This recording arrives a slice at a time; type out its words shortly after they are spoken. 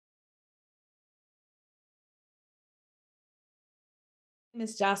Name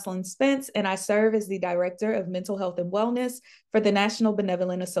is Jocelyn Spence, and I serve as the Director of Mental Health and Wellness for the National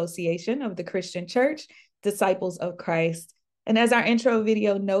Benevolent Association of the Christian Church, Disciples of Christ. And as our intro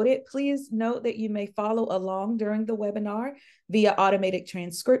video noted, please note that you may follow along during the webinar via automated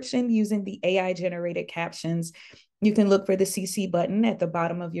transcription using the AI-generated captions. You can look for the CC button at the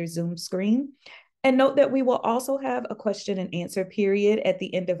bottom of your Zoom screen. And note that we will also have a question and answer period at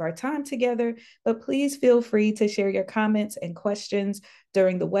the end of our time together, but please feel free to share your comments and questions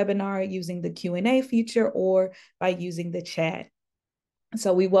during the webinar using the Q&A feature or by using the chat.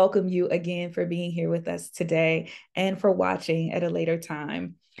 So we welcome you again for being here with us today and for watching at a later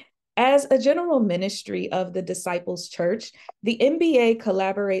time. As a general ministry of the Disciples Church, the NBA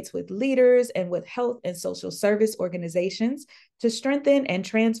collaborates with leaders and with health and social service organizations to strengthen and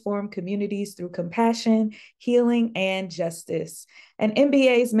transform communities through compassion, healing, and justice. And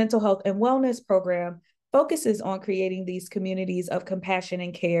NBA's mental health and wellness program focuses on creating these communities of compassion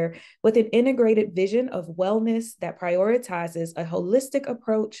and care with an integrated vision of wellness that prioritizes a holistic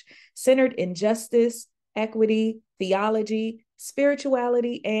approach centered in justice, equity, theology,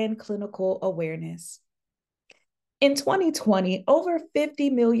 spirituality, and clinical awareness. In 2020, over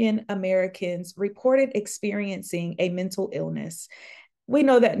 50 million Americans reported experiencing a mental illness. We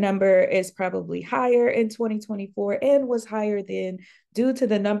know that number is probably higher in 2024 and was higher then due to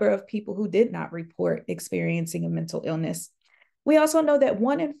the number of people who did not report experiencing a mental illness. We also know that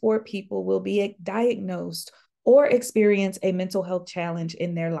 1 in 4 people will be diagnosed or experience a mental health challenge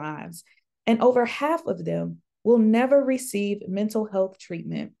in their lives, and over half of them will never receive mental health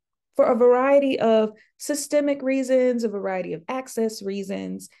treatment for a variety of systemic reasons, a variety of access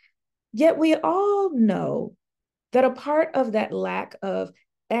reasons. Yet we all know that a part of that lack of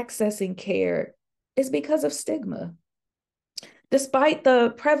accessing care is because of stigma. Despite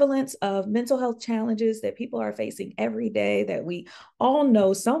the prevalence of mental health challenges that people are facing every day, that we all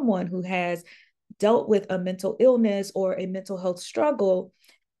know someone who has dealt with a mental illness or a mental health struggle,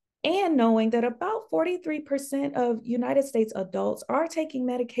 and knowing that about 43% of United States adults are taking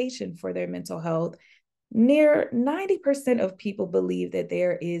medication for their mental health, near 90% of people believe that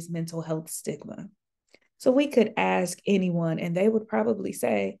there is mental health stigma. So we could ask anyone, and they would probably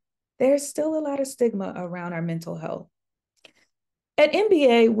say, there's still a lot of stigma around our mental health. At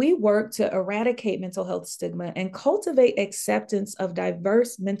NBA, we work to eradicate mental health stigma and cultivate acceptance of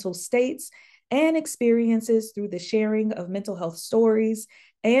diverse mental states and experiences through the sharing of mental health stories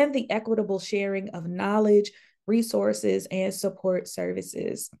and the equitable sharing of knowledge, resources, and support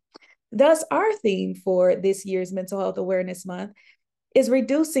services. Thus, our theme for this year's Mental Health Awareness Month is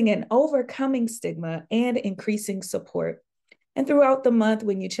reducing and overcoming stigma and increasing support. And throughout the month,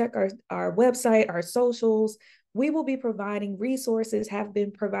 when you check our website, our socials, we will be providing resources, have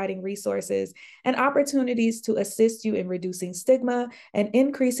been providing resources and opportunities to assist you in reducing stigma and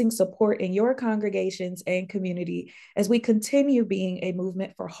increasing support in your congregations and community as we continue being a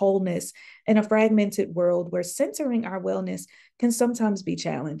movement for wholeness in a fragmented world where centering our wellness can sometimes be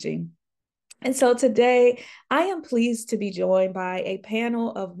challenging. And so today, I am pleased to be joined by a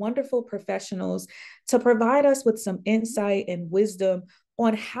panel of wonderful professionals to provide us with some insight and wisdom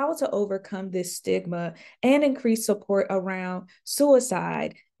on how to overcome this stigma and increase support around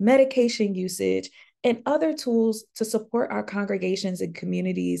suicide, medication usage, and other tools to support our congregations and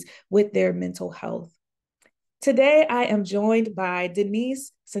communities with their mental health. Today, I am joined by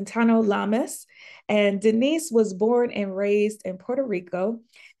Denise Centeno Lamas, and Denise was born and raised in Puerto Rico.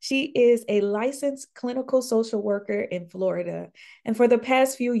 She is a licensed clinical social worker in Florida. And for the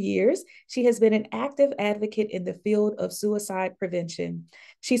past few years, she has been an active advocate in the field of suicide prevention.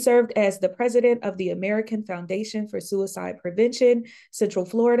 She served as the president of the American Foundation for Suicide Prevention, Central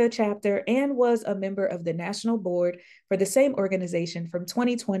Florida chapter, and was a member of the national board for the same organization from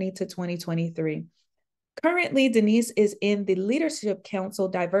 2020 to 2023. Currently, Denise is in the Leadership Council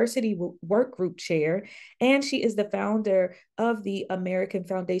Diversity Work Group Chair, and she is the founder of the American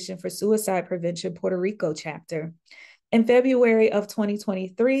Foundation for Suicide Prevention Puerto Rico chapter. In February of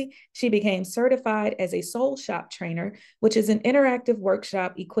 2023, she became certified as a Soul Shop trainer, which is an interactive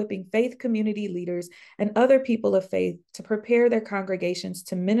workshop equipping faith community leaders and other people of faith to prepare their congregations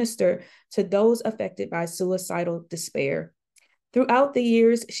to minister to those affected by suicidal despair. Throughout the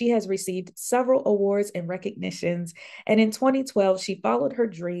years, she has received several awards and recognitions, and in 2012, she followed her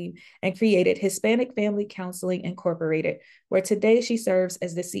dream and created Hispanic Family Counseling Incorporated, where today she serves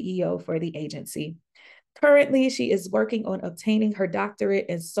as the CEO for the agency. Currently, she is working on obtaining her doctorate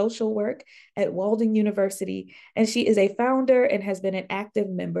in social work at Walden University, and she is a founder and has been an active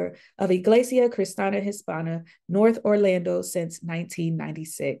member of Iglesia Cristiana Hispana, North Orlando since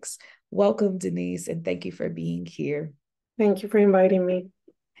 1996. Welcome, Denise, and thank you for being here. Thank you for inviting me.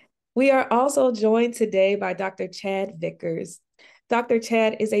 We are also joined today by Dr. Chad Vickers. Dr.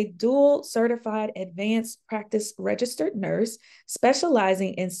 Chad is a dual certified advanced practice registered nurse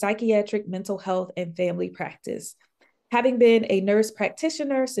specializing in psychiatric mental health and family practice. Having been a nurse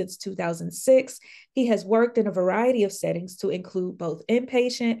practitioner since 2006, he has worked in a variety of settings to include both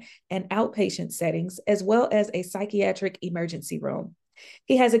inpatient and outpatient settings, as well as a psychiatric emergency room.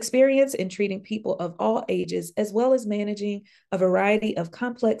 He has experience in treating people of all ages, as well as managing a variety of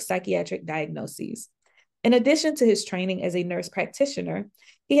complex psychiatric diagnoses. In addition to his training as a nurse practitioner,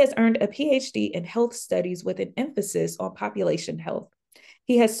 he has earned a PhD in health studies with an emphasis on population health.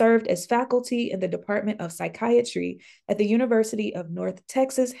 He has served as faculty in the Department of Psychiatry at the University of North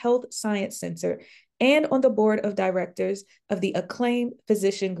Texas Health Science Center and on the board of directors of the acclaimed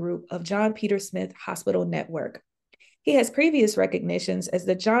physician group of John Peter Smith Hospital Network. He has previous recognitions as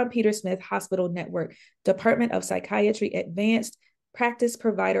the John Peter Smith Hospital Network Department of Psychiatry Advanced Practice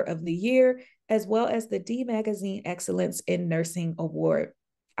Provider of the Year, as well as the D Magazine Excellence in Nursing Award.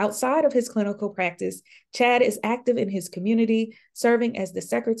 Outside of his clinical practice, Chad is active in his community, serving as the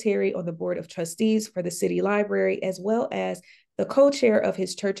secretary on the board of trustees for the city library, as well as the co-chair of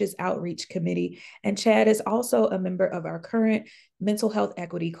his church's outreach committee. And Chad is also a member of our current mental health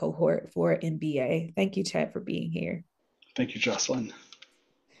equity cohort for MBA. Thank you, Chad, for being here. Thank you, Jocelyn.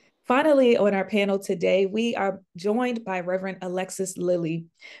 Finally, on our panel today, we are joined by Reverend Alexis Lilly.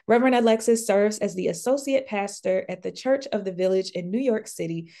 Reverend Alexis serves as the associate pastor at the Church of the Village in New York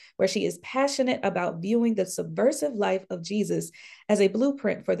City, where she is passionate about viewing the subversive life of Jesus as a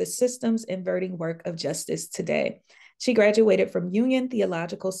blueprint for the systems inverting work of justice today. She graduated from Union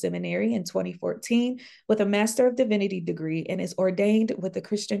Theological Seminary in 2014 with a Master of Divinity degree and is ordained with the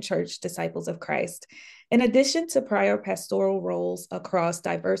Christian Church Disciples of Christ. In addition to prior pastoral roles across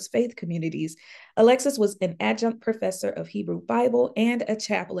diverse faith communities, Alexis was an adjunct professor of Hebrew Bible and a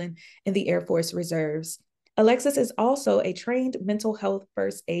chaplain in the Air Force Reserves. Alexis is also a trained mental health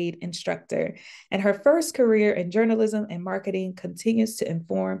first aid instructor, and her first career in journalism and marketing continues to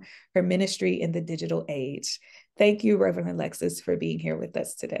inform her ministry in the digital age. Thank you, Reverend Alexis, for being here with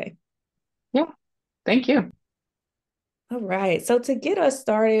us today. Yeah, thank you. All right, so to get us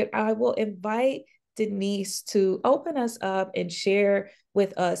started, I will invite Denise to open us up and share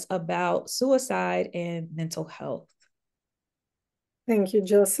with us about suicide and mental health. Thank you,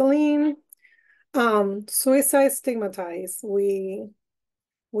 Jocelyn. Suicide stigmatized. We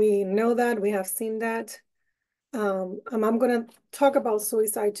know that, we have seen that. I'm going to talk about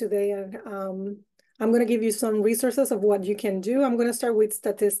suicide today, and I'm going to give you some resources of what you can do. I'm going to start with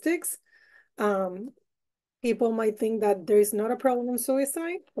statistics. People might think that there is not a problem of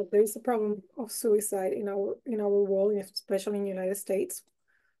suicide, but there is a problem of suicide in our world, especially in the United States,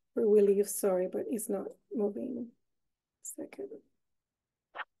 where we live. Sorry, but it's not moving. Second.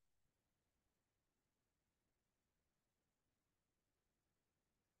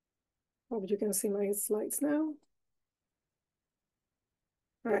 Hope you can see my slides now.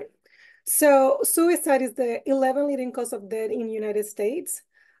 All right. So suicide is the 11th leading cause of death in the United States,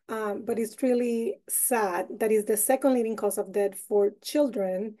 but it's really sad that is the second leading cause of death for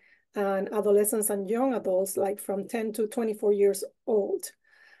children and adolescents and young adults, like from 10 to 24 years old.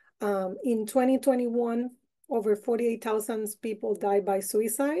 In 2021, over 48,000 people died by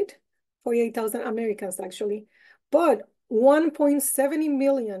suicide, 48,000 Americans actually, but 1.70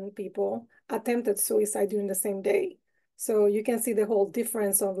 million people attempted suicide during the same day. So you can see the whole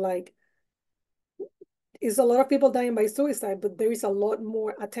difference of like, is a lot of people dying by suicide, but there is a lot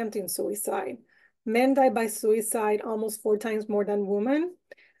more attempting suicide. Men die by suicide almost 4 times more than women.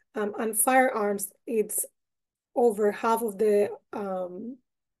 And firearms, it's over half of the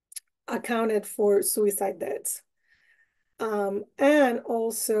accounted for suicide deaths. And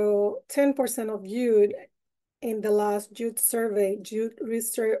also 10% of youth in the last youth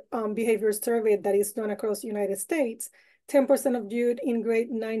behavior survey that is done across the United States, 10% of youth in grade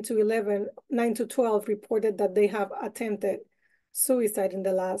 9 to 12 reported that they have attempted suicide in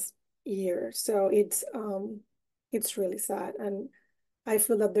the last year. So it's really sad. And I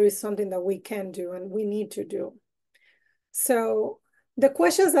feel that there is something that we can do and we need to do. So the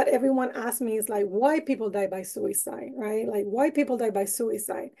questions that everyone asks me is like, why people die by suicide, right? Like why people die by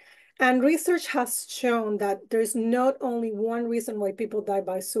suicide. And research has shown that there's not only one reason why people die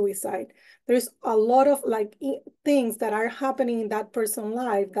by suicide. There's a lot of like things that are happening in that person's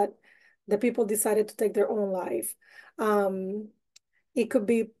life that the people decided to take their own life. It could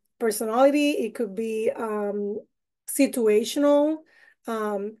be personality, it could be situational,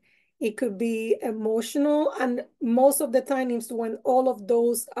 it could be emotional, and most of the time it's when all of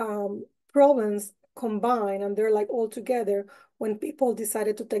those problems combined and they're like all together when people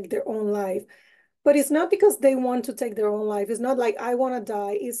decided to take their own life. But it's not because they want to take their own life. It's not like I want to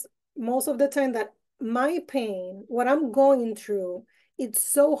die. It's most of the time that my pain, what I'm going through, it's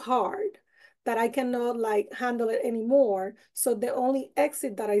so hard that I cannot like handle it anymore. So the only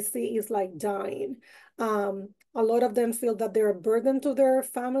exit that I see is like dying. A lot of them feel that they're a burden to their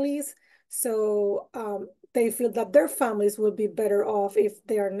families. So they feel that their families will be better off if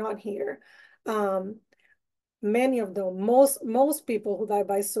they are not here. Many of them, most people who die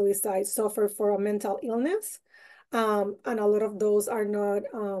by suicide suffer for a mental illness, and a lot of those are not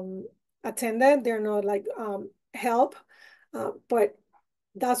attended. They're not like help, but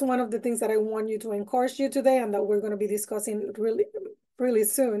that's one of the things that I want you to encourage you today, and that we're going to be discussing really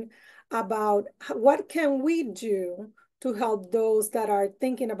soon about what can we do to help those that are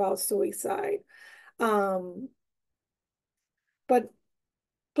thinking about suicide. But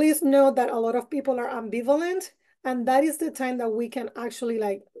please know that a lot of people are ambivalent, and that is the time that we can actually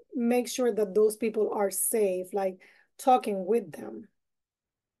like make sure that those people are safe, like talking with them.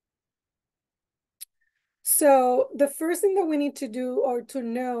 So the first thing that we need to do or to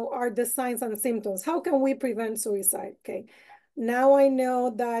know are the signs and symptoms. How can we prevent suicide? Okay, now I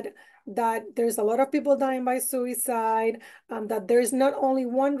know that there's a lot of people dying by suicide, that there's not only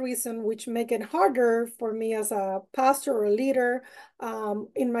one reason, which make it harder for me as a pastor or a leader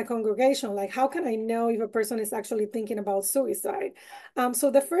in my congregation. Like, how can I know if a person is actually thinking about suicide?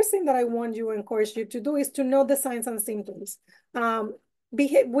 So the first thing that I want you to encourage you to do is to know the signs and symptoms.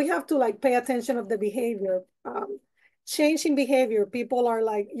 We have to like pay attention of the behavior. Change in behavior. People are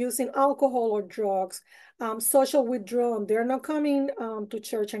like using alcohol or drugs, social withdrawal. They're not coming to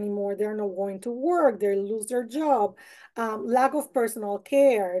church anymore. They're not going to work. They lose their job. Lack of personal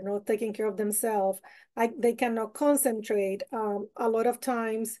care, not taking care of themselves. Like they cannot concentrate. A lot of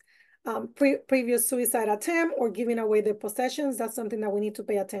times, previous suicide attempt or giving away their possessions. That's something that we need to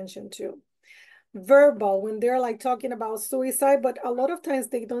pay attention to. Verbal, when they're like talking about suicide, but a lot of times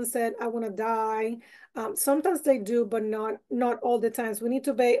they don't say I want to die. Sometimes they do, but not all the times. We need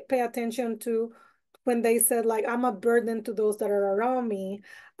to pay attention to when they said like I'm a burden to those that are around me.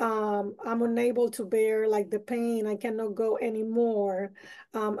 I'm unable to bear like the pain. I cannot go anymore.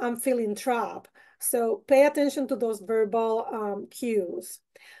 I'm feeling trapped. So pay attention to those verbal cues.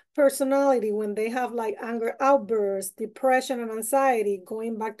 Personality, when they have like anger outbursts, depression and anxiety,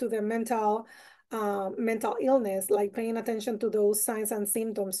 going back to their mental illness, like paying attention to those signs and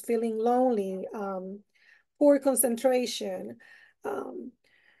symptoms, feeling lonely, poor concentration.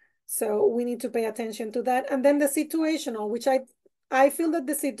 So we need to pay attention to that. And then the situational, which I feel that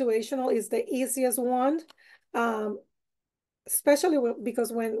the situational is the easiest one, especially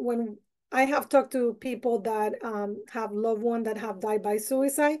because when I have talked to people that have loved ones that have died by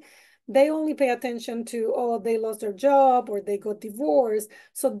suicide, they only pay attention to, oh, they lost their job or they got divorced.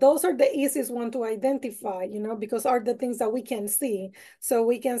 So those are the easiest one to identify, because are the things that we can see. So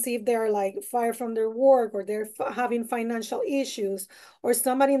we can see if they're like fired from their work or they're having financial issues or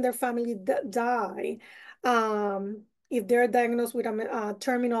somebody in their family die. If they're diagnosed with a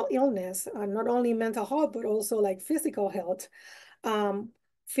terminal illness, not only mental health, but also like physical health.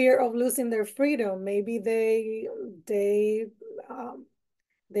 Fear of losing their freedom. Maybe they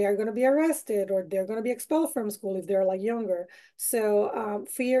are going to be arrested or they're going to be expelled from school if they're like younger. So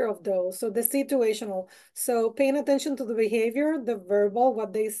fear of those. So the situational. So paying attention to the behavior, the verbal,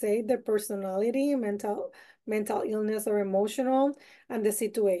 what they say, the personality, mental illness or emotional, and the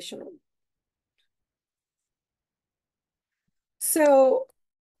situational. So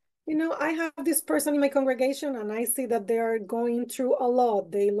I have this person in my congregation and I see that they are going through a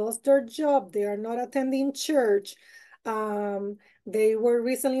lot. They lost their job. They are not attending church. They were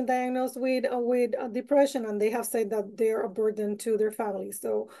recently diagnosed with depression, and they have said that they're a burden to their family.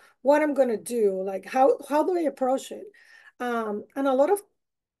 So what I'm going to do, like how do I approach it? And a lot of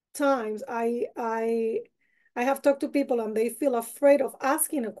times I have talked to people and they feel afraid of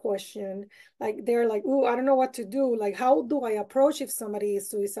asking a question. Like they're like, oh, I don't know what to do. Like, how do I approach if somebody is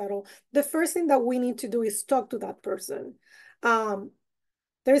suicidal? The first thing that we need to do is talk to that person.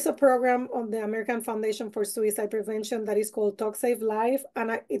 There is a program on the American Foundation for Suicide Prevention that is called Talk Save Life,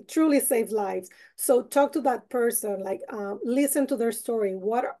 and it truly saves lives. So talk to that person, like listen to their story.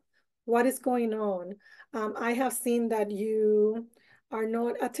 What is going on? I have seen that you are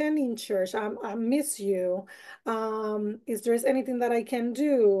not attending church. I miss you. Is there anything that I can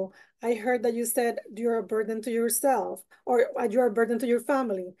do? I heard that you said you're a burden to yourself or you're a burden to your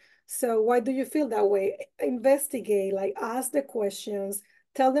family. So why do you feel that way? Investigate, like ask the questions.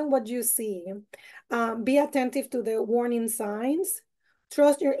 Tell them what you see. Be attentive to the warning signs.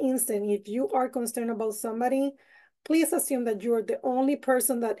 trust your instinct. If you are concerned about somebody, please assume that you're the only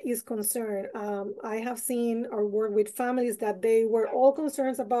person that is concerned. I have seen or worked with families that they were all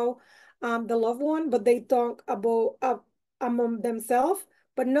concerned about the loved one, but they talk about among themselves,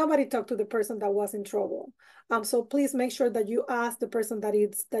 but nobody talked to the person that was in trouble. So please make sure that you ask the person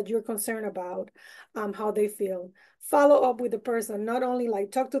that you're concerned about how they feel. Follow up with the person, not only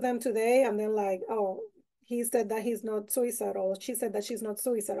like talk to them today and then like, oh, he said that he's not suicidal. She said that she's not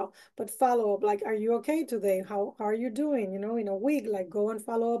suicidal, but follow up, like, are you okay today? How are you doing? You know, in a week, like go and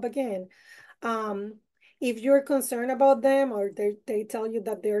follow up again. Um, if you're concerned about them or they tell you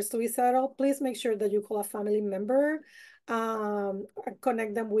that they're suicidal, please make sure that you call a family member,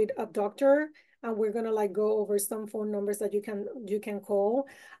 connect them with a doctor, and we're gonna like go over some phone numbers that you can call.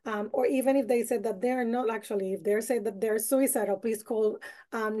 Or even if they said that they're not actually, if they're said that they're suicidal, please call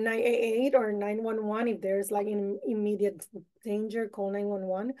 988 or 911. If there's like in immediate danger, call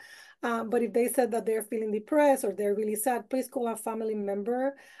 911. But if they said that they're feeling depressed or they're really sad, please call a family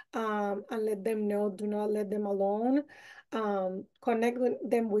member and let them know. Do not let them alone. Connect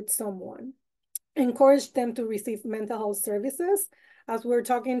them with someone. Encourage them to receive mental health services. As we're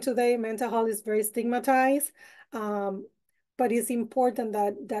talking today, mental health is very stigmatized. But it's important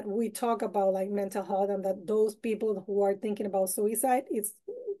that we talk about like mental health, and that those people who are thinking about suicide, it's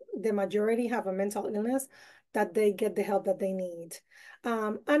the majority have a mental illness, that they get the help that they need.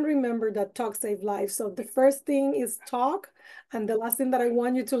 And remember that talk save lives. So the first thing is talk, and the last thing that I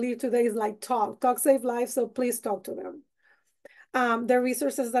want you to leave today is like talk save lives. So please talk to them. The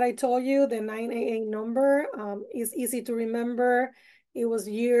resources that I told you, the 988 number is easy to remember. It was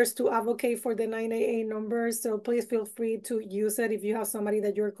years to advocate for the 988 number, so please feel free to use it if you have somebody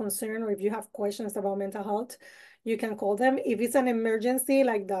that you're concerned or if you have questions about mental health. You can call them. If it's an emergency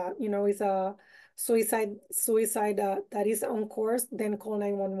like that, you know, it's a suicide that is on course, then call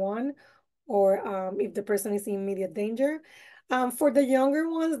 911, or if the person is in immediate danger. For the younger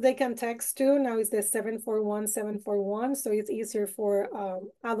ones, they can text too. Now it's the 741-741, so it's easier for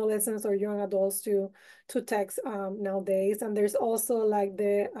adolescents or young adults to text nowadays. And there's also like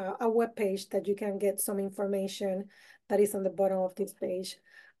a web page that you can get some information that is on the bottom of this page,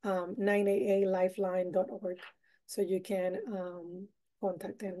 988lifeline.org. So you can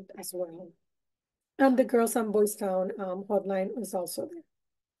contact them as well. And the Girls and Boys Town hotline is also there.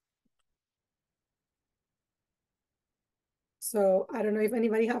 So I don't know if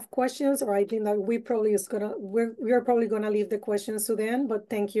anybody have questions, or I think that we're probably gonna leave the questions to them, but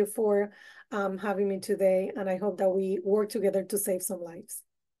thank you for having me today. And I hope that we work together to save some lives.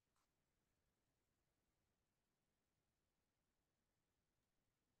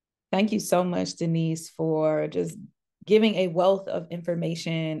 Thank you so much, Denise, for just giving a wealth of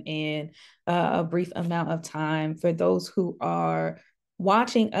information in a brief amount of time. For those who are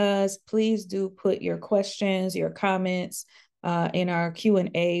watching us, please do put your questions, your comments in our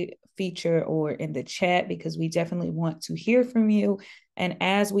Q&A feature or in the chat, because we definitely want to hear from you. And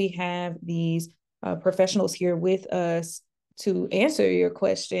as we have these professionals here with us to answer your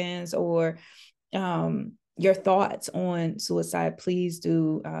questions or your thoughts on suicide, please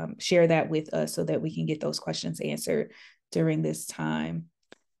do share that with us so that we can get those questions answered during this time.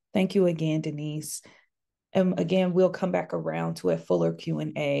 Thank you again, Denise. And again, we'll come back around to a fuller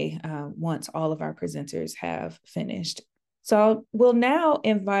Q&A once all of our presenters have finished. So we'll now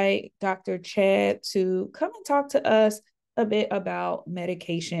invite Dr. Chad to come and talk to us a bit about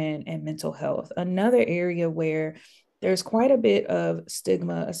medication and mental health, another area where there's quite a bit of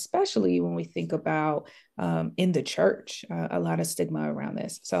stigma, especially when we think about in the church, a lot of stigma around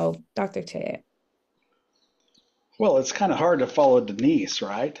this. So, Dr. Chad. Well, it's kind of hard to follow Denise,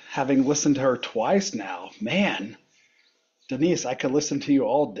 right? Having listened to her twice now, man, Denise, I could listen to you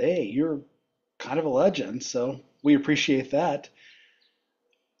all day. You're kind of a legend, so we appreciate that.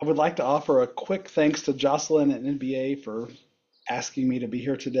 I would like to offer a quick thanks to Jocelyn and NBA for asking me to be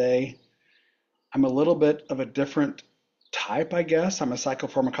here today. I'm a little bit of a different type, I guess. I'm a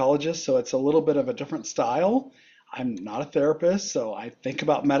psychopharmacologist, so it's a little bit of a different style. I'm not a therapist, so I think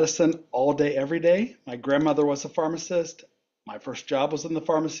about medicine all day, every day. My grandmother was a pharmacist. My first job was in the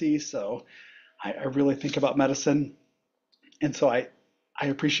pharmacy, so I really think about medicine. And so I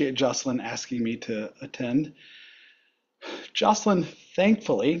appreciate Jocelyn asking me to attend. Jocelyn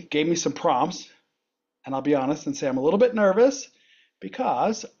thankfully gave me some prompts, and I'll be honest and say I'm a little bit nervous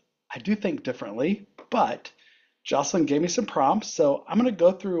because I do think differently, but Jocelyn gave me some prompts, so I'm going to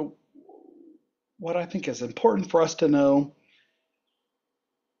go through what I think is important for us to know,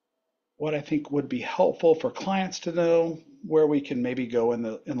 what I think would be helpful for clients to know, where we can maybe go in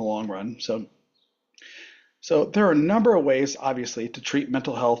the long run. So So there are a number of ways, obviously, to treat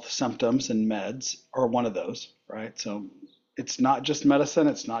mental health symptoms, and meds are one of those, right? So it's not just medicine,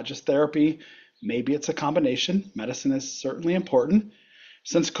 it's not just therapy. Maybe it's a combination. Medicine is certainly important.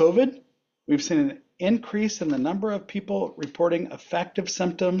 Since COVID, we've seen an increase in the number of people reporting affective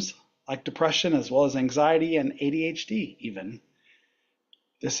symptoms like depression as well as anxiety and ADHD even.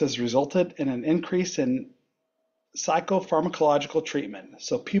 This has resulted in an increase in psychopharmacological treatment.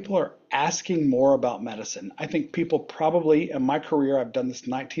 So people are asking more about medicine. I think people probably, in my career, I've done this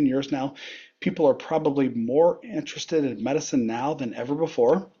 19 years now, people are probably more interested in medicine now than ever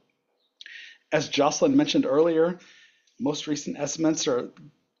before. As Jocelyn mentioned earlier, most recent estimates are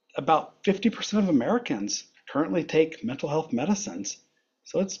about 50% of Americans currently take mental health medicines.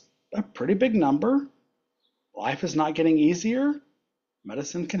 So it's a pretty big number. Life is not getting easier.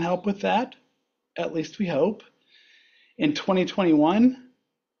 Medicine can help with that, at least we hope. In 2021,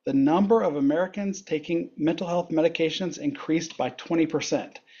 the number of Americans taking mental health medications increased by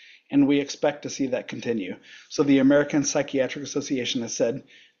 20%, and we expect to see that continue. So the American Psychiatric Association has said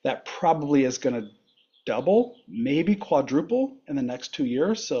that probably is going to double, maybe quadruple in the next 2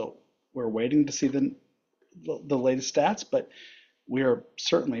 years. So we're waiting to see the latest stats, but we are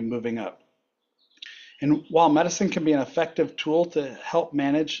certainly moving up. And while medicine can be an effective tool to help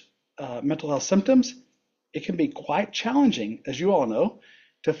manage mental health symptoms, it can be quite challenging, as you all know,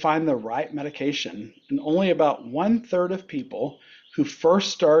 to find the right medication. And only about 1/3 of people who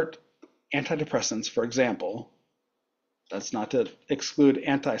first start antidepressants, for example, that's not to exclude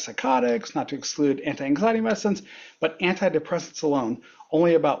antipsychotics, not to exclude anti-anxiety medicines, but antidepressants alone,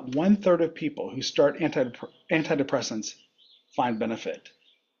 only about 1/3 of people who start antidepressants find benefit.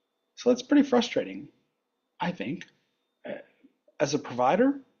 So that's pretty frustrating, I think. As a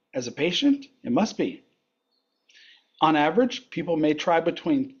provider, as a patient, it must be. On average, people may try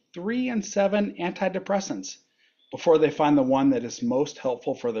between 3 and 7 antidepressants before they find the one that is most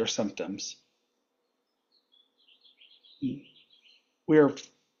helpful for their symptoms. We are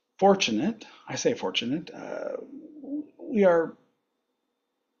fortunate, I say fortunate, we are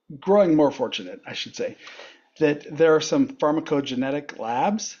growing more fortunate, I should say, that there are some pharmacogenetic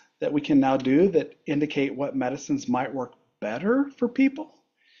labs that we can now do that indicate what medicines might work better for people.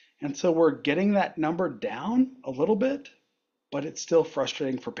 And so we're getting that number down a little bit, but it's still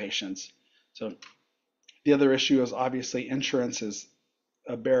frustrating for patients. So the other issue is obviously insurance is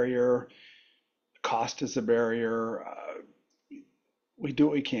a barrier, cost is a barrier. We do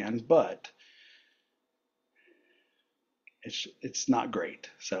what we can, but it's not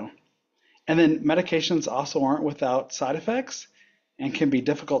great. So, and then medications also aren't without side effects and can be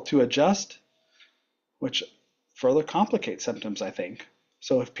difficult to adjust, which further complicates symptoms, I think.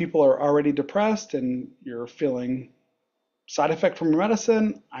 So if people are already depressed and you're feeling side effect from your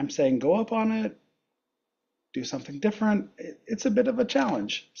medicine, I'm saying go up on it, do something different. It's a bit of a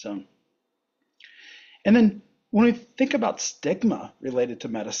challenge. So, and then when we think about stigma related to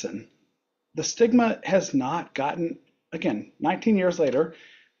medicine, the stigma has not gotten, again, 19 years later,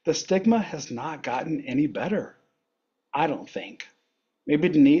 the stigma has not gotten any better, I don't think. Maybe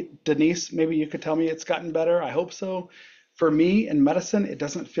Denise, maybe you could tell me it's gotten better. I hope so. For me in medicine, it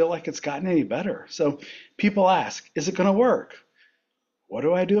doesn't feel like it's gotten any better. So people ask, is it going to work? What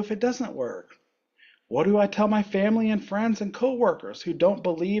do I do if it doesn't work? What do I tell my family and friends and coworkers who don't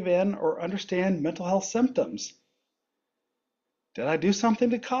believe in or understand mental health symptoms? Did I do something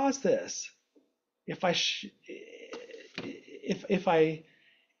to cause this? If I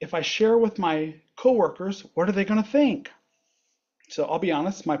share with my coworkers, what are they going to think? So I'll be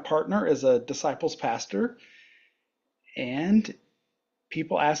honest, my partner is a disciples pastor, and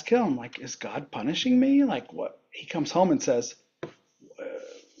people ask him, like, is God punishing me? Like, what? He comes home and says,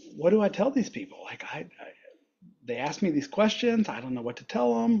 what do I tell these people? Like, they ask me these questions. I don't know what to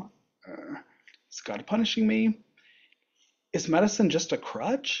tell them. Is God punishing me? Is medicine just a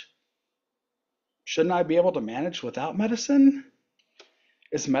crutch? Shouldn't I be able to manage without medicine?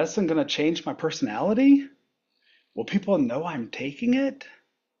 Is medicine going to change my personality? Will people know I'm taking it?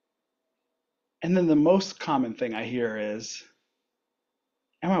 And then the most common thing I hear is,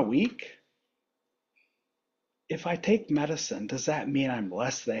 am I weak? If I take medicine, does that mean I'm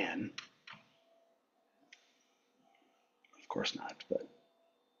less than? Of course not, but.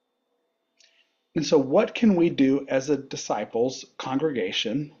 And so what can we do as a disciples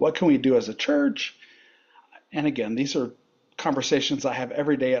congregation? What can we do as a church? And again, these are conversations I have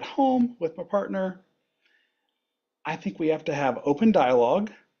every day at home with my partner. I think we have to have open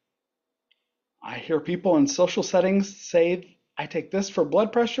dialogue. I hear people in social settings say, I take this for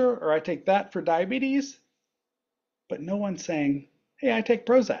blood pressure or I take that for diabetes, but no one's saying, hey, I take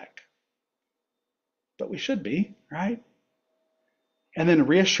Prozac. but we should be, right? And then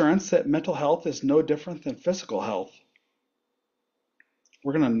reassurance that mental health is no different than physical health.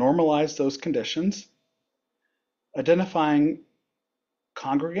 We're going to normalize those conditions, identifying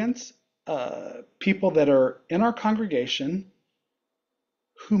congregants, people that are in our congregation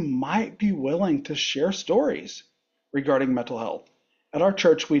who might be willing to share stories regarding mental health. At our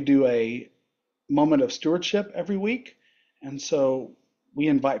church, we do a moment of stewardship every week. And so we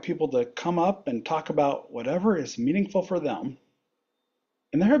invite people to come up and talk about whatever is meaningful for them.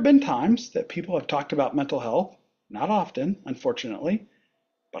 And there have been times that people have talked about mental health, not often, unfortunately,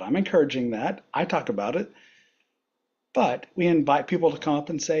 but I'm encouraging that. I talk about it. But we invite people to come up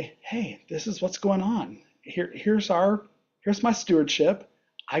and say, hey, this is what's going on. Here's my stewardship.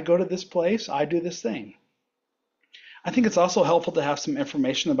 I go to this place, I do this thing. I think it's also helpful to have some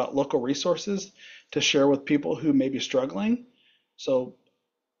information about local resources to share with people who may be struggling. So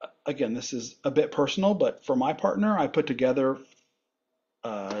again, this is a bit personal, but for my partner, I put together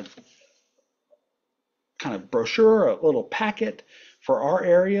a kind of brochure, a little packet for our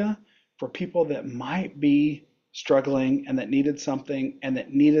area for people that might be struggling and that needed something and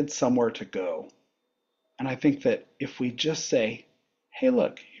that needed somewhere to go. And I think that if we just say, hey,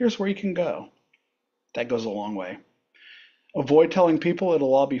 look, here's where you can go, that goes a long way. Avoid telling people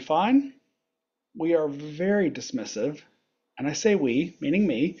it'll all be fine. We are very dismissive, and I say we, meaning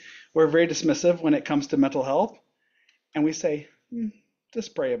me, we're very dismissive when it comes to mental health, and we say,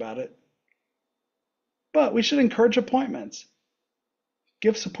 just pray about it. But we should encourage appointments,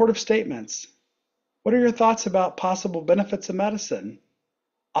 give supportive statements. What are your thoughts about possible benefits of medicine?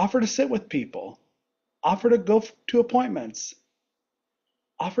 Offer to sit with people, offer to go to appointments,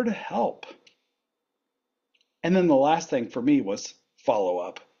 offer to help. And then the last thing for me was follow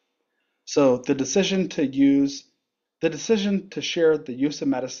up. So the decision to share the use of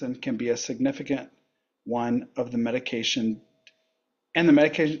medicine can be a significant one of the medication, and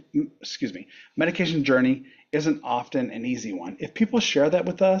the medication journey isn't often an easy one. If people share that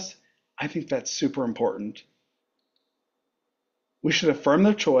with us, I think that's super important. We should affirm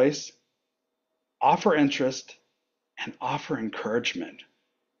their choice, offer interest, and offer encouragement.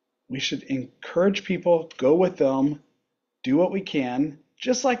 We should encourage people, go with them, do what we can,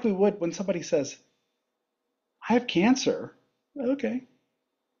 just like we would when somebody says, I have cancer. Okay.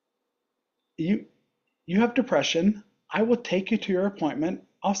 You have depression. I will take you to your appointment.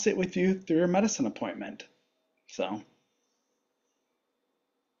 I'll sit with you through your medicine appointment. So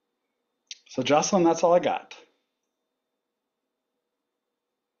Jocelyn, that's all I got.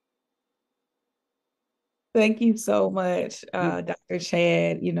 Thank you so much, Dr.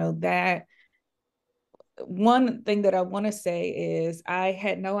 Chad. That one thing that I want to say is I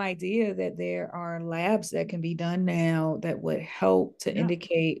had no idea that there are labs that can be done now that would help to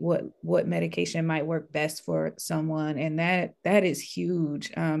indicate what medication might work best for someone. And that is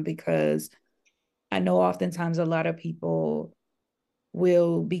huge, because I know oftentimes a lot of people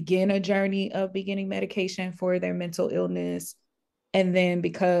will begin a journey of beginning medication for their mental illness. And then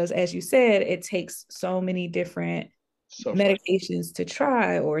because, as you said, it takes so many different medications to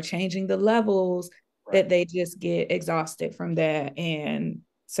try or changing the levels, that they just get exhausted from that and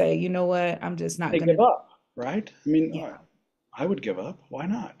say, you know what, I'm just not going to give up, right? I mean, I would give up. Why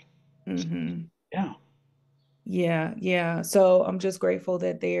not? Mm-hmm. Yeah. Yeah. So I'm just grateful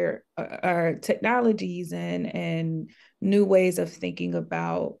that there are technologies and new ways of thinking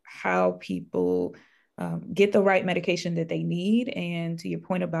about how people get the right medication that they need. And to your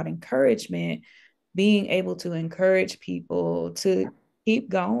point about encouragement, being able to encourage people to keep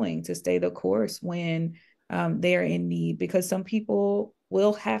going, to stay the course when they're in need, because some people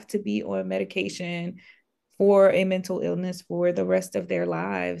will have to be on medication for a mental illness for the rest of their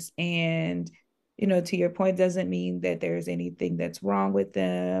lives. And, to your point, doesn't mean that there's anything that's wrong with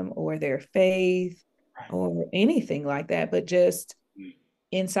them or their faith or anything like that, but just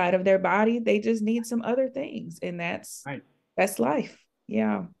inside of their body, they just need some other things. And that's life.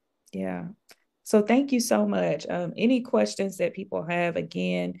 Yeah. So thank you so much. Any questions that people have,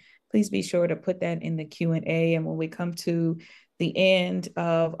 again, please be sure to put that in the Q&A. And when we come to the end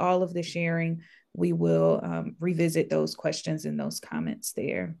of all of the sharing, we will revisit those questions and those comments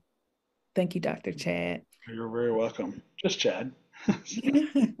there. Thank you, Dr. Chad. You're very welcome. Just Chad.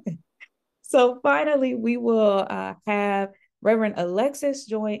 So finally, we will have Reverend Alexis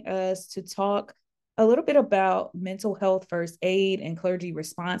join us to talk a little bit about mental health first aid and clergy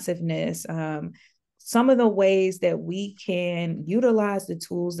responsiveness. Some of the ways that we can utilize the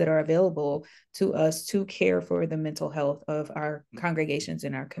tools that are available to us to care for the mental health of our congregations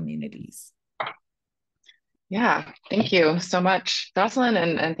and our communities. Yeah, thank you so much, Jocelyn,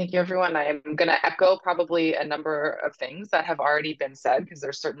 and thank you, everyone. I'm going to echo probably a number of things that have already been said, because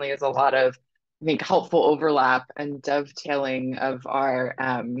there certainly is a lot of, I think, helpful overlap and dovetailing of our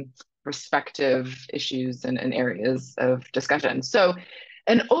respective issues and areas of discussion. So,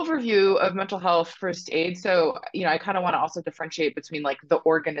 an overview of mental health first aid. So, I kind of want to also differentiate between like the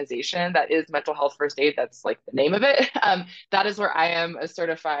organization that is mental health first aid, that's like the name of it. That is where I am a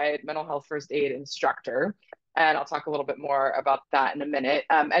certified mental health first aid instructor. And I'll talk a little bit more about that in a minute.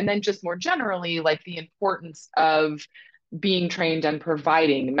 And then just more generally, like the importance of being trained and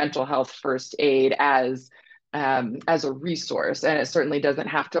providing mental health first aid as a resource. And it certainly doesn't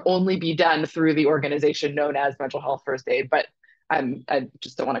have to only be done through the organization known as mental health first aid, but I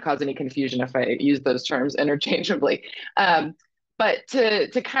just don't want to cause any confusion if I use those terms interchangeably. Um, but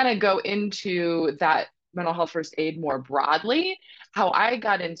to kind of go into that mental health first aid more broadly, how I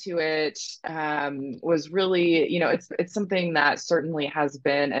got into it was really, it's something that certainly has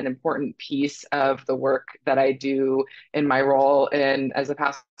been an important piece of the work that I do in my role in as a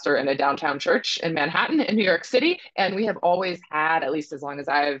pastor in a downtown church in Manhattan in New York City. And we have always had, at least as long as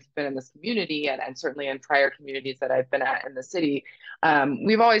I've been in this community and certainly in prior communities that I've been at in the city,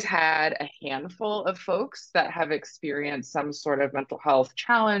 we've always had a handful of folks that have experienced some sort of mental health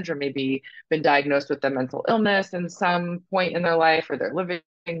challenge or maybe been diagnosed with a mental illness in some point in their life, or they're living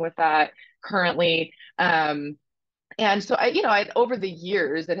with that currently. And so over the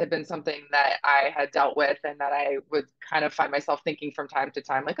years, it had been something that I had dealt with and that I would kind of find myself thinking from time to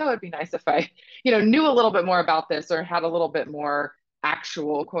time, like, oh, it'd be nice if I, knew a little bit more about this or had a little bit more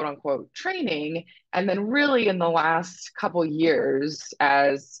actual quote unquote training. And then really in the last couple years,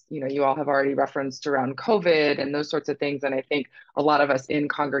 as you all have already referenced around COVID and those sorts of things. And I think a lot of us in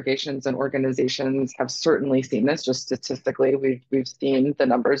congregations and organizations have certainly seen this, just statistically, we've seen the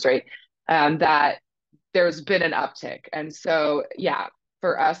numbers, right? That there's been an uptick. And so, yeah,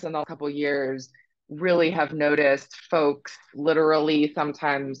 for us in the couple years, really have noticed folks literally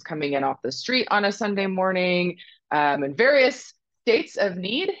sometimes coming in off the street on a Sunday morning in various states of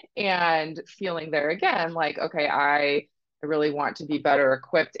need and feeling there again, like, okay, I really want to be better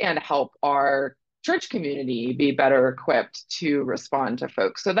equipped and help our church community be better equipped to respond to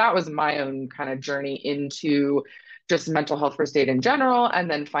folks. So that was my own kind of journey into just mental health first aid in general, and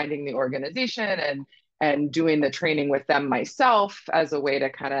then finding the organization and doing the training with them myself as a way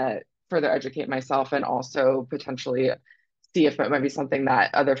to kind of further educate myself and also potentially see if it might be something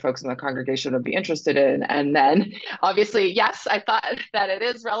that other folks in the congregation would be interested in. And then obviously, yes, I thought that it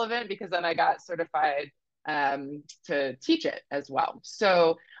is relevant because then I got certified to teach it as well.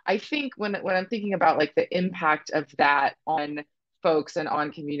 So I think when I'm thinking about like the impact of that on folks and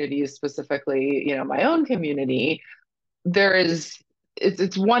on communities, specifically, my own community, there is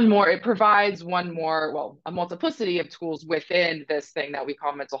it's one more, it provides one more, well, a multiplicity of tools within this thing that we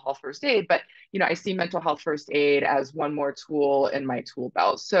call mental health first aid. But I see mental health first aid as one more tool in my tool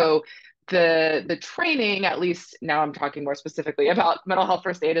belt. So the training, at least now I'm talking more specifically about mental health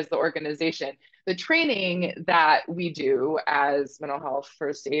first aid as the organization, the training that we do as mental health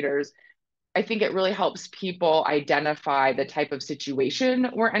first aiders, I think it really helps people identify the type of situation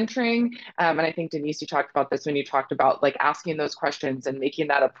we're entering. And I think, Denise, you talked about this when you talked about like asking those questions and making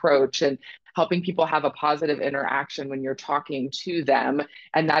that approach and helping people have a positive interaction when you're talking to them.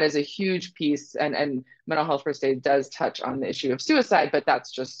 And that is a huge piece. And mental health first aid does touch on the issue of suicide, but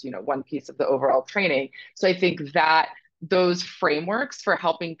that's just, one piece of the overall training. So I think that those frameworks for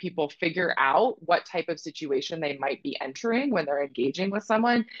helping people figure out what type of situation they might be entering when they're engaging with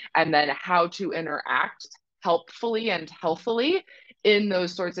someone, and then how to interact helpfully and healthfully in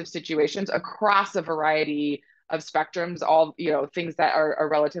those sorts of situations across a variety of spectrums, all things that are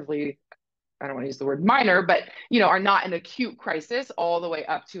relatively, I don't want to use the word minor, but are not an acute crisis, all the way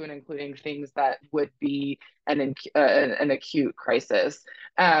up to and including things that would be an acute crisis.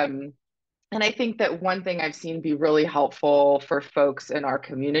 And I think that one thing I've seen be really helpful for folks in our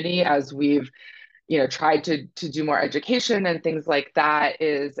community as we've tried to do more education and things like that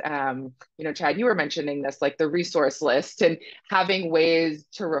is, Chad, you were mentioning this, like the resource list and having ways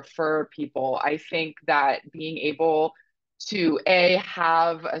to refer people. I think that being able to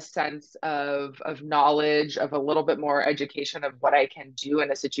have a sense of knowledge, of a little bit more education of what I can do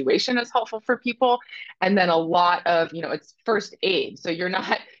in a situation is helpful for people. And then a lot of, it's first aid. So you're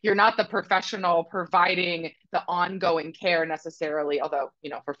not the professional providing the ongoing care necessarily, although,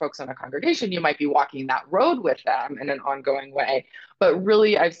 for folks in a congregation, you might be walking that road with them in an ongoing way. But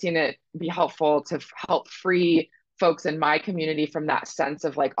really, I've seen it be helpful to help free folks in my community from that sense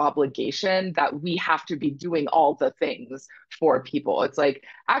of like obligation that we have to be doing all the things for people. It's like,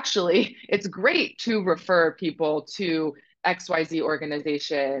 actually, it's great to refer people to XYZ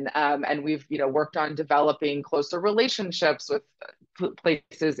organization. And we've, worked on developing closer relationships with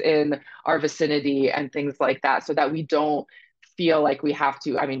places in our vicinity and things like that, so that we don't feel like we have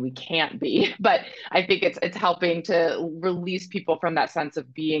to. I mean, we can't be, but I think it's helping to release people from that sense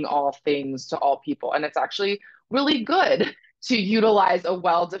of being all things to all people. And it's actually really good to utilize a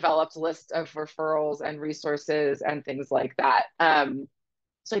well-developed list of referrals and resources and things like that.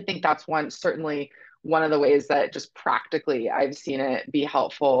 So I think that's certainly one of the ways that just practically I've seen it be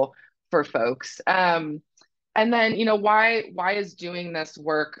helpful for folks. And then, why is doing this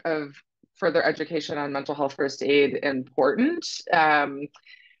work of further education on mental health first aid important?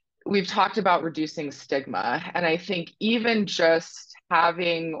 We've talked about reducing stigma, and I think even just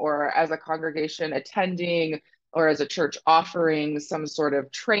having, or as a congregation attending, or as a church offering some sort of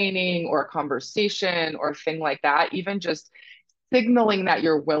training or conversation or thing like that, even just signaling that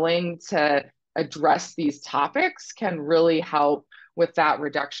you're willing to address these topics can really help with that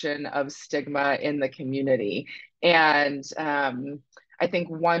reduction of stigma in the community. And I think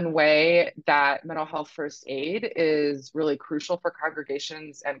one way that mental health first aid is really crucial for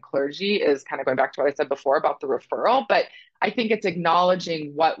congregations and clergy is kind of going back to what I said before about the referral, but I think it's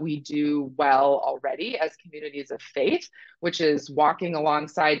acknowledging what we do well already as communities of faith, which is walking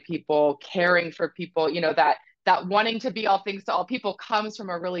alongside people, caring for people, that wanting to be all things to all people comes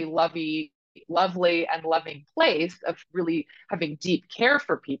from a really lovely and loving place of really having deep care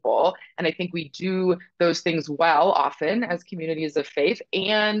for people. And I think we do those things well often as communities of faith.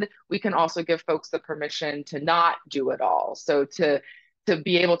 And we can also give folks the permission to not do it all. So to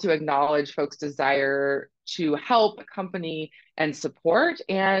be able to acknowledge folks' desire to help, accompany, and support,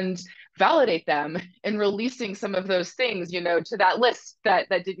 and validate them in releasing some of those things, to that list that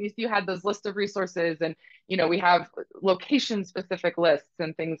Denise, you had those list of resources, and we have location specific lists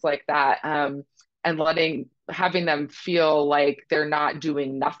and things like that, and having them feel like they're not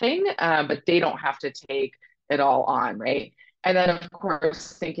doing nothing, but they don't have to take it all on, right? And then, of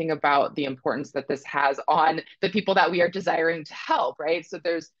course, thinking about the importance that this has on the people that we are desiring to help, right? So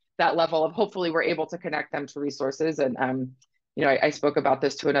there's that level of, hopefully we're able to connect them to resources. And, I spoke about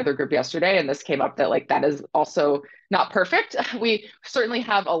this to another group yesterday, and this came up that like, that is also not perfect. We certainly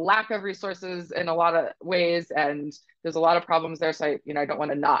have a lack of resources in a lot of ways, and there's a lot of problems there. So I don't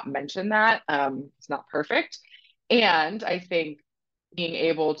want to not mention that. It's not perfect. And I think being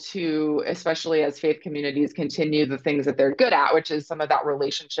able to, especially as faith communities, continue the things that they're good at, which is some of that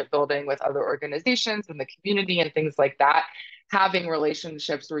relationship building with other organizations in the community and things like that, having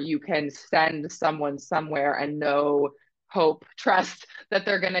relationships where you can send someone somewhere and know, hope, trust that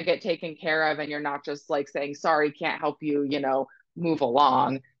they're going to get taken care of, and you're not just like saying, sorry, can't help you, move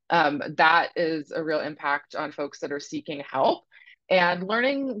along. That is a real impact on folks that are seeking help. And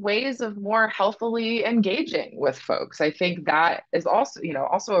learning ways of more healthily engaging with folks. I think that is also,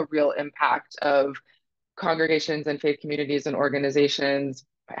 also a real impact of congregations and faith communities and organizations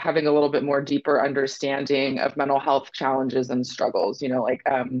having a little bit more deeper understanding of mental health challenges and struggles.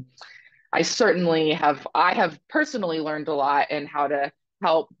 I have personally learned a lot in how to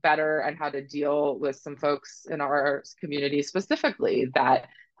help better and how to deal with some folks in our community specifically that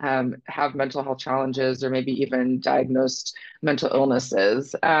have mental health challenges or maybe even diagnosed mental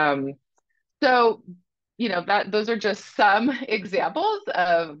illnesses. So, those are just some examples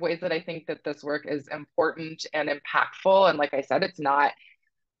of ways that I think that this work is important and impactful. And like I said, it's not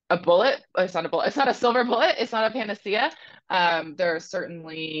a bullet. It's not a bullet. It's not a silver bullet. It's not a panacea. There are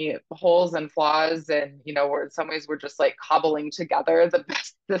certainly holes and flaws, and we're in some ways we're just like cobbling together the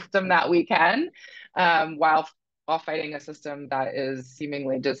best system that we can, while fighting a system that is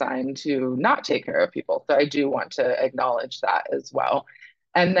seemingly designed to not take care of people. So I do want to acknowledge that as well.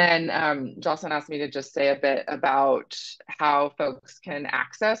 And then Jocelyn asked me to just say a bit about how folks can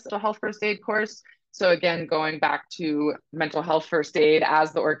access the health first aid course. So again, going back to mental health first aid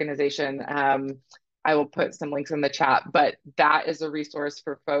as the organization, I will put some links in the chat, but that is a resource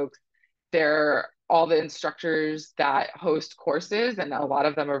for folks. They're all the instructors that host courses, and a lot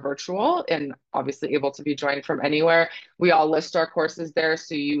of them are virtual and obviously able to be joined from anywhere. We all list our courses there,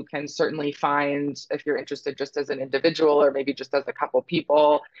 so you can certainly find, if you're interested just as an individual or maybe just as a couple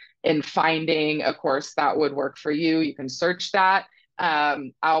people, in finding a course that would work for you. You can search that.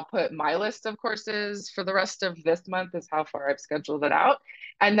 I'll put my list of courses for the rest of this month is how far I've scheduled it out.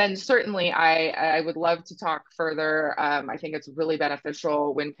 And then certainly I would love to talk further. I think it's really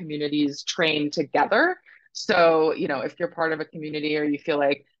beneficial when communities train together. So, if you're part of a community or you feel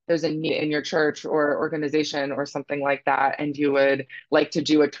like there's a need in your church or organization or something like that, and you would like to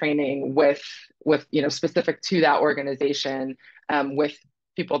do a training with specific to that organization, with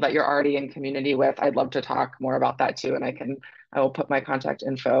people that you're already in community with, I'd love to talk more about that too. And I will put my contact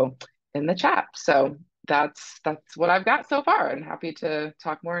info in the chat. So that's what I've got so far, and happy to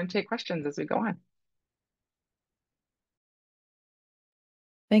talk more and take questions as we go on.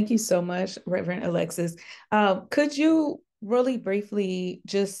 Thank you so much, Reverend Alexis. Could you really briefly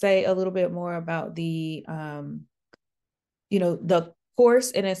just say a little bit more about the the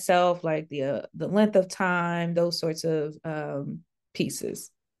course in itself, like the length of time, those sorts of pieces?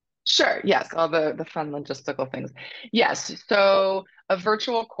 Sure. Yes. All the fun logistical things. Yes. So a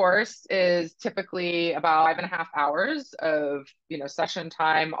virtual course is typically about 5.5 hours of, session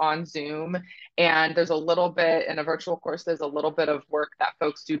time on Zoom. And there's a little bit in a virtual course, there's a little bit of work that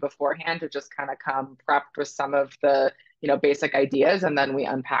folks do beforehand to just kind of come prepped with some of the, basic ideas. And then we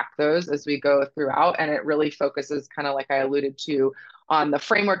unpack those as we go throughout. And it really focuses, kind of like I alluded to, on the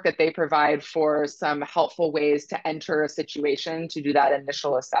framework that they provide for some helpful ways to enter a situation, to do that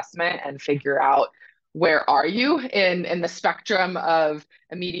initial assessment and figure out where are you in the spectrum of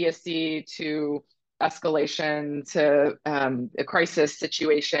immediacy to escalation to crisis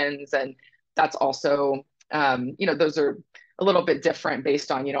situations. And that's also, those are a little bit different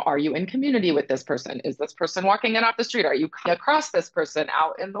based on, are you in community with this person? Is this person walking in off the street? Are you across this person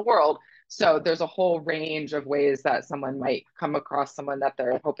out in the world? So there's a whole range of ways that someone might come across someone that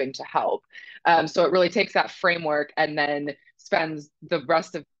they're hoping to help. So it really takes that framework and then spends the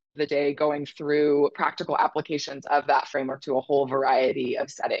rest of the day going through practical applications of that framework to a whole variety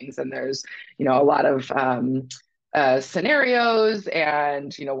of settings. And there's, a lot of scenarios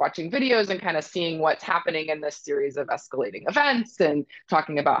and, watching videos and kind of seeing what's happening in this series of escalating events and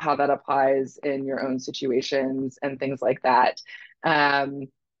talking about how that applies in your own situations and things like that.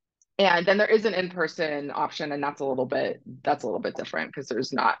 And then there is an in-person option, and that's a little bit different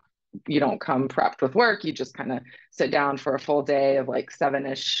because you don't come prepped with work. You just kind of sit down for a full day of like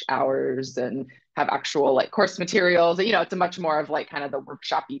 7-ish hours and have actual like course materials. It's a much more of like kind of the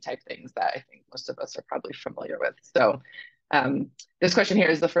workshop-y type things that I think most of us are probably familiar with. So this question here,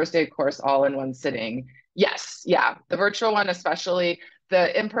 is the first aid course all in one sitting? Yes. Yeah. The virtual one, especially.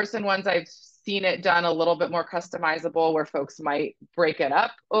 The in-person ones, I've seen it done a little bit more customizable where folks might break it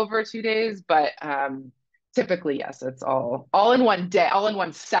up over 2 days, but typically, yes, it's all in one day, all in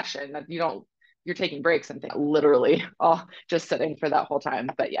one session. That you're taking breaks and things, literally all just sitting for that whole time.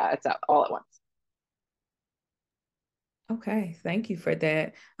 But yeah, it's all at once. Okay, thank you for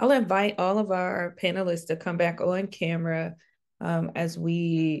that. I'll invite all of our panelists to come back on camera as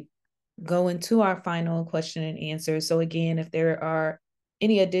we go into our final question and answer. So again, if there are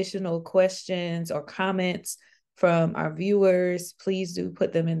any additional questions or comments from our viewers, please do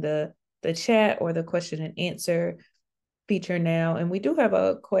put them in the chat or the question and answer feature now. And we do have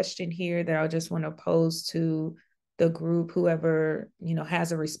a question here that I just want to pose to the group, whoever,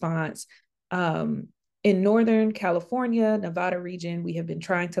 has a response. In Northern California, Nevada region, we have been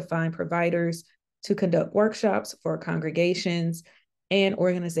trying to find providers to conduct workshops for congregations and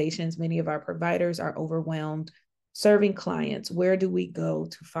organizations. Many of our providers are overwhelmed serving clients. Where do we go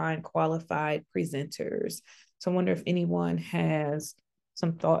to find qualified presenters? So I wonder if anyone has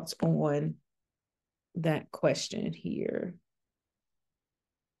some thoughts on that question here.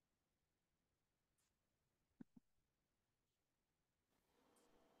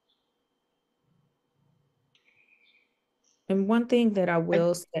 And one thing that I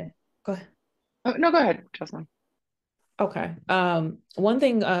will say, go ahead. Oh, no, go ahead, Jocelyn. Okay. One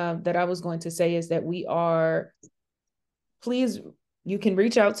thing that I was going to say is that you can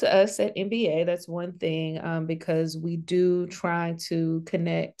reach out to us at NBA. That's one thing, because we do try to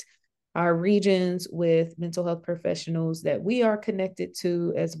connect our regions with mental health professionals that we are connected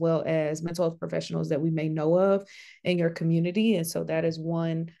to, as well as mental health professionals that we may know of in your community. And so that is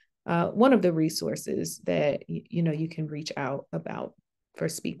one of the resources that you can reach out about for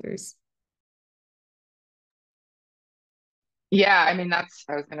speakers. Yeah, I mean, I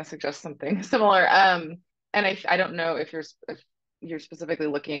was going to suggest something similar. And I don't know if you're specifically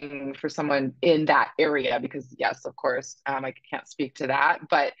looking for someone in that area, because yes, of course, I can't speak to that,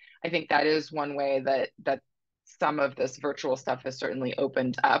 but I think that is one way that some of this virtual stuff has certainly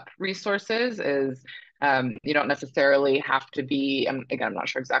opened up resources. Is you don't necessarily have to be, again, I'm not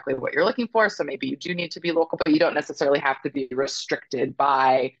sure exactly what you're looking for, so maybe you do need to be local, but you don't necessarily have to be restricted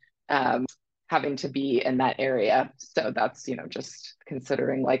by having to be in that area. So that's, just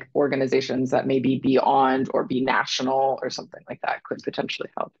considering like organizations that may be beyond or be national or something like that could potentially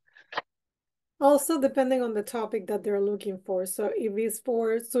help. Also, depending on the topic that they're looking for. So if it's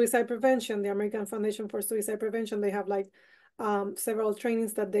for suicide prevention, the American Foundation for Suicide Prevention, they have like several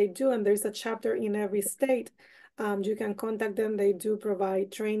trainings that they do, and there's a chapter in every state. You can contact them. They do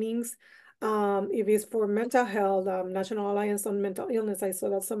provide trainings. If it's for mental health, National Alliance on Mental Illness, I saw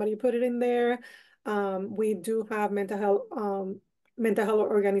that somebody put it in there. We do have mental health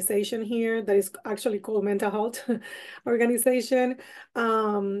organization here that is actually called Mental Health Organization.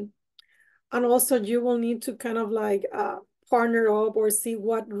 And also you will need to kind of like partner up or see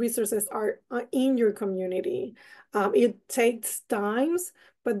what resources are in your community. It takes times,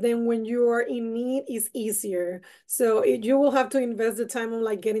 but then when you are in need, it's easier. So you will have to invest the time on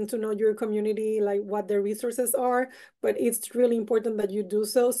like getting to know your community, like what the resources are, but it's really important that you do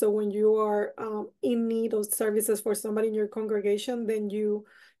so. So when you are in need of services for somebody in your congregation, then you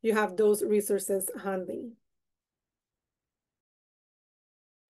have those resources handy.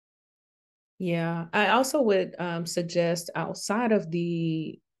 Yeah, I also would suggest outside of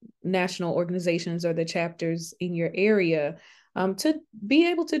the national organizations or the chapters in your area to be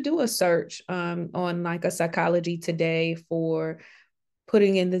able to do a search on like a Psychology Today for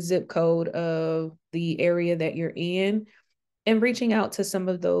putting in the zip code of the area that you're in and reaching out to some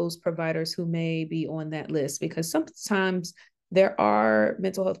of those providers who may be on that list, because sometimes there are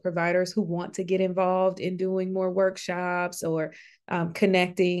mental health providers who want to get involved in doing more workshops or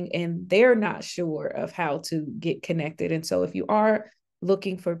connecting, and they're not sure of how to get connected. And so if you are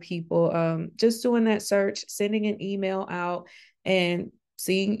looking for people, just doing that search, sending an email out and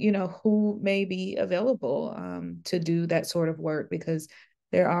seeing, who may be available to do that sort of work, because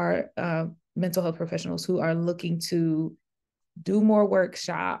there are mental health professionals who are looking to do more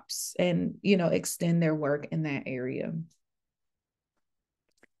workshops and, extend their work in that area.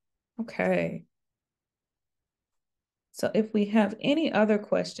 Okay. So if we have any other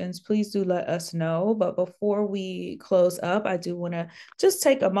questions, please do let us know. But before we close up, I do want to just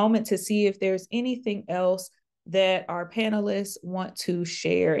take a moment to see if there's anything else that our panelists want to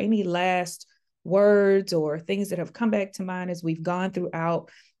share, any last words or things that have come back to mind as we've gone throughout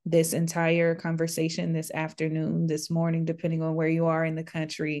this entire conversation this afternoon, this morning, depending on where you are in the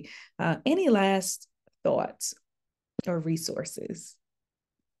country. Any last thoughts or resources?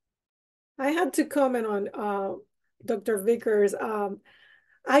 I had to comment on Dr. Vickers.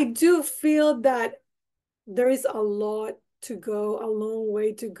 I do feel that there is a lot to go, a long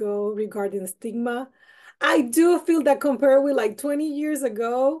way to go regarding stigma. I do feel that compared with like 20 years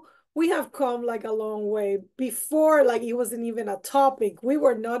ago, we have come like a long way. Before, like it wasn't even a topic. We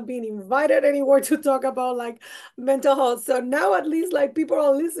were not being invited anywhere to talk about like mental health. So now at least like people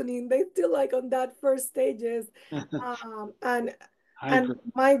are listening. They still like on that first stages. And I and agree.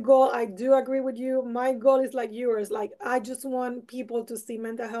 my goal, I do agree with you. My goal is like yours. Like I just want people to see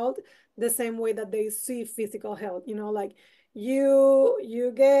mental health the same way that they see physical health. Like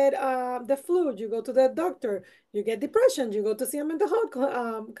you get the flu, you go to the doctor. You get depression, you go to see a mental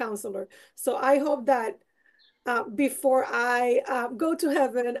health counselor. So I hope that before I go to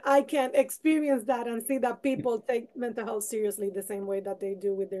heaven, I can experience that and see that people take mental health seriously the same way that they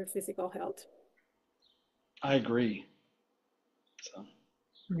do with their physical health. I agree. So.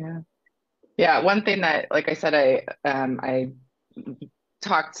 Yeah. Yeah, one thing that, like I said, I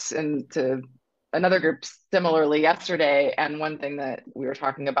talked to another group similarly yesterday, and one thing that we were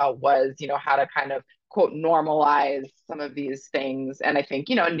talking about was, how to kind of quote normalize some of these things. And I think,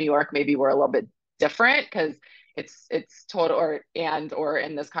 in New York, maybe we're a little bit different because it's total or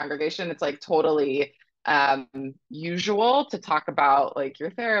in this congregation, it's like totally usual to talk about like your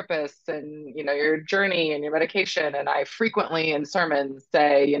therapist and your journey and your medication. And I frequently in sermons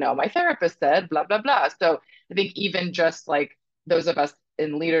say, my therapist said blah blah blah. So I think even just like those of us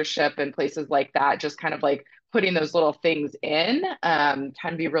in leadership and places like that, just kind of like putting those little things in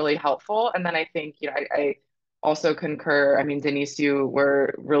can be really helpful. And then I think, I also concur. I mean, Denise, you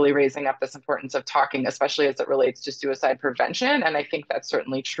were really raising up this importance of talking, especially as it relates to suicide prevention. And I think that's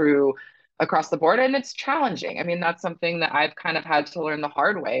certainly true across the board. And it's challenging. I mean, that's something that I've kind of had to learn the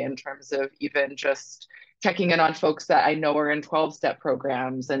hard way in terms of even just checking in on folks that I know are in 12-step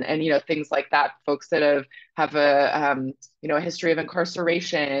programs and things like that, folks that have a history of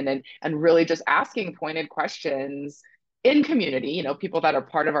incarceration and really just asking pointed questions in community, people that are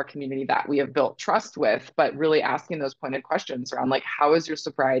part of our community that we have built trust with, but really asking those pointed questions around like, how is your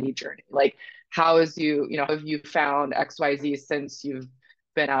sobriety journey? Like, how is have you found XYZ since you've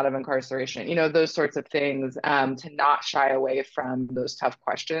been out of incarceration? Those sorts of things, to not shy away from those tough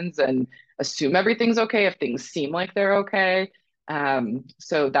questions and assume everything's okay if things seem like they're okay.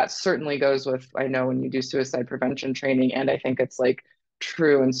 So that certainly goes with, I know when you do suicide prevention training, and I think it's like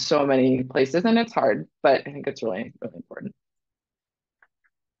true in so many places, and it's hard, but I think it's really, really important.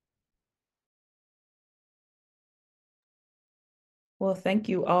 Well, thank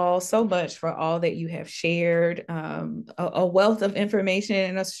you all so much for all that you have shared, a wealth of information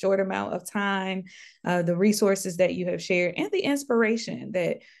in a short amount of time, the resources that you have shared, and the inspiration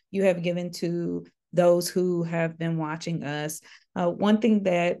that you have given to those who have been watching us. One thing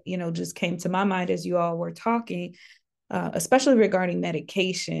that, just came to my mind as you all were talking, especially regarding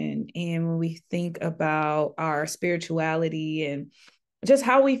medication, and when we think about our spirituality and just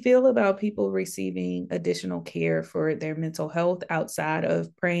how we feel about people receiving additional care for their mental health outside of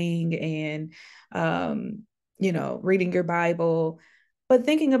praying and reading your Bible, but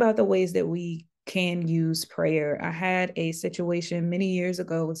thinking about the ways that we can use prayer. I had a situation many years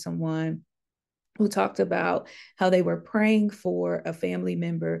ago with someone who talked about how they were praying for a family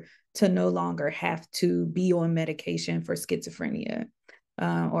member to no longer have to be on medication for schizophrenia,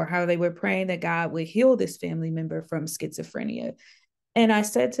 or how they were praying that God would heal this family member from schizophrenia. And I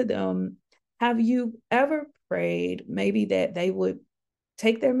said to them, have you ever prayed maybe that they would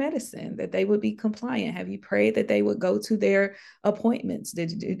take their medicine, that they would be compliant? Have you prayed that they would go to their appointments?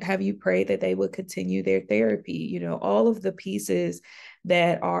 Have you prayed that they would continue their therapy? All of the pieces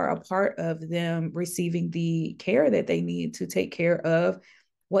that are a part of them receiving the care that they need to take care of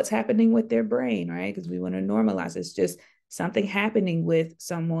what's happening with their brain, right? Because we want to normalize it's just something happening with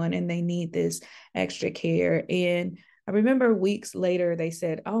someone and they need this extra care. And I remember weeks later, they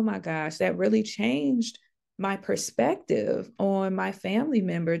said, oh my gosh, that really changed my perspective on my family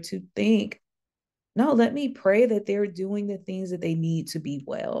member, to think, no, let me pray that they're doing the things that they need to be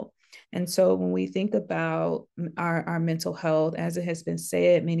well. And so when we think about our mental health, as it has been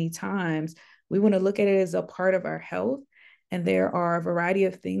said many times, we want to look at it as a part of our health. And there are a variety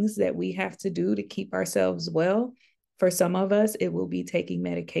of things that we have to do to keep ourselves well. For some of us, it will be taking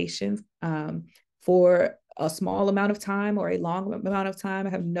medication for a small amount of time or a long amount of time. I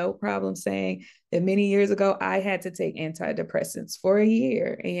have no problem saying that many years ago, I had to take antidepressants for a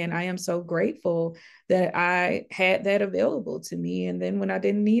year. And I am so grateful that I had that available to me. And then when I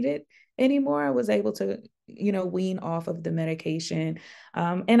didn't need it anymore, I was able to, wean off of the medication.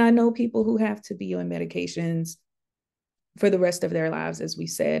 And I know people who have to be on medications for the rest of their lives, as we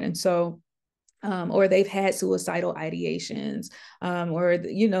said. And so or they've had suicidal ideations, or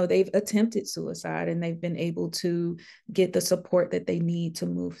they've attempted suicide and they've been able to get the support that they need to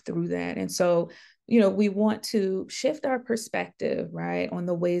move through that. And so, we want to shift our perspective, right, on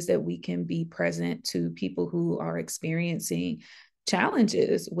the ways that we can be present to people who are experiencing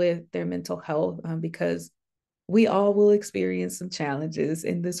challenges with their mental health, because we all will experience some challenges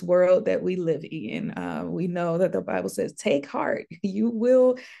in this world that we live in. We know that the Bible says, take heart. You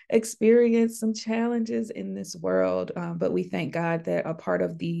will experience some challenges in this world, but we thank God that a part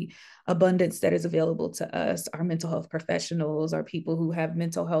of the abundance that is available to us are mental health professionals, are people who have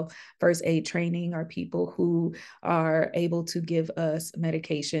mental health first aid training, are people who are able to give us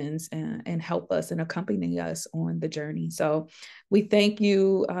medications and help us and accompany us on the journey. So we thank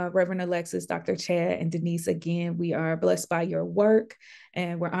you, Reverend Alexis, Dr. Chad, and Denise. Again, we are blessed by your work,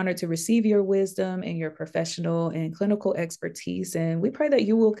 and we're honored to receive your wisdom and your professional and clinical expertise. And we pray that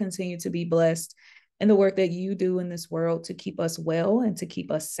you will continue to be blessed in the work that you do in this world to keep us well and to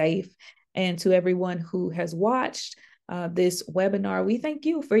keep us safe. And to everyone who has watched this webinar, we thank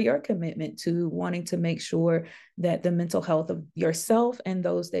you for your commitment to wanting to make sure that the mental health of yourself and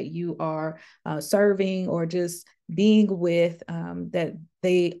those that you are serving or just being with, that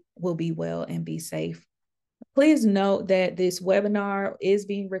they will be well and be safe. Please note that this webinar is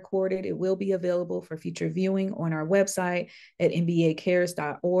being recorded. It will be available for future viewing on our website at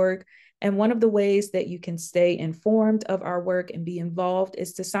nbacares.org. And one of the ways that you can stay informed of our work and be involved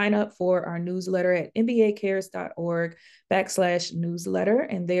is to sign up for our newsletter at nbacares.org/newsletter.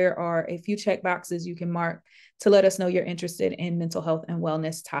 And there are a few check boxes you can mark to let us know you're interested in mental health and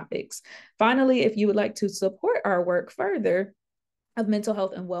wellness topics. Finally, if you would like to support our work further of mental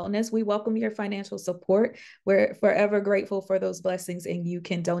health and wellness, we welcome your financial support. We're forever grateful for those blessings, and you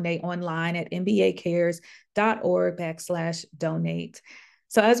can donate online at nbacares.org/donate.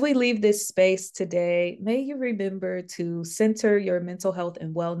 So as we leave this space today, may you remember to center your mental health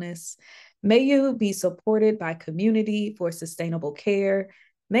and wellness. May you be supported by community for sustainable care.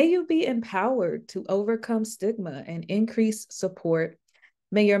 May you be empowered to overcome stigma and increase support.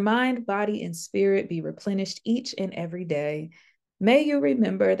 May your mind, body, and spirit be replenished each and every day. May you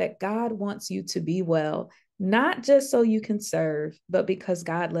remember that God wants you to be well, not just so you can serve, but because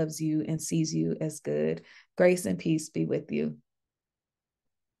God loves you and sees you as good. Grace and peace be with you.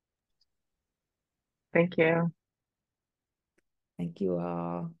 Thank you. Thank you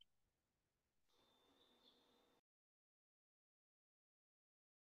all.